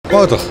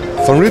Wouter,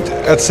 VanRiet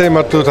at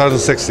CeMAT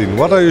 2016.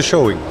 What are you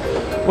showing?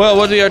 Well,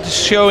 what we are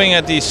showing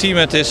at the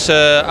CeMAT is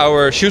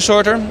our shoe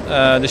sorter.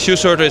 The shoe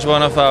sorter is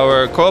one of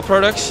our core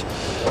products.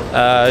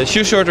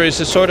 Shoe sorter is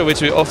a sorter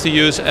which we often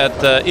use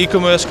at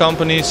e-commerce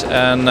companies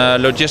and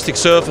logistic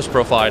service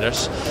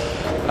providers.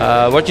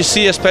 What you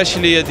see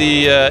especially at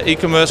the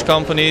e-commerce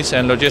companies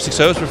and logistic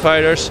service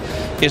providers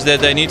is that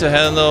they need to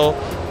handle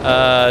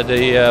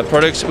the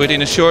products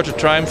within a shorter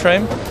time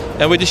frame,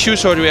 and with the shoe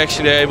sorter we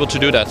actually are able to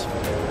do that.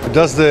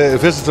 Does the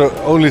visitor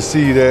only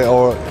see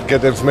or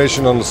get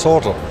information on the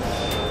sorter?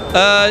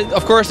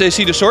 Of course they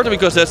see the sorter,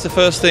 because that's the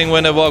first thing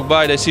when they walk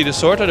by. They see the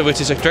sorter,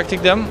 which is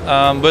attracting them,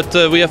 but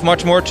we have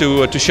much more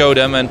to show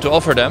them and to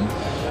offer them.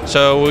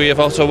 So we have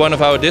also one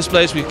of our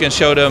displays. We can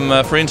show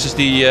them for instance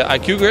the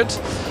IQ Grid.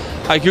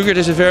 IQ Grid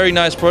is a very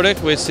nice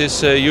product which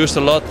is used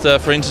a lot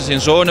for instance in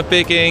zone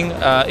picking,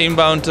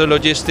 inbound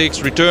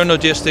logistics, return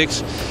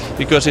logistics,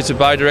 because it's a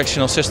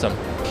bi-directional system.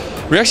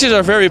 Reactions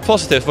are very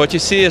positive. What you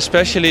see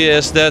especially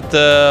is that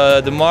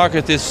the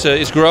market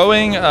is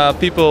growing.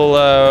 People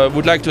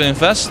would like to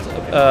invest.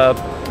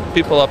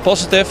 People are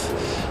positive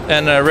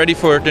and ready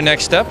for the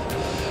next step.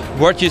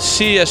 What you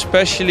see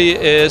especially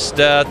is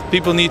that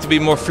people need to be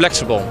more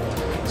flexible.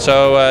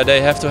 So they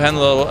have to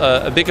handle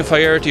a bigger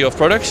variety of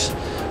products.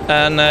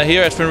 And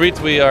here at VanRiet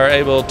we are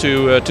able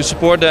to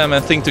support them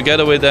and think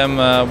together with them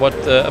what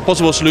a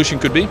possible solution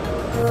could be.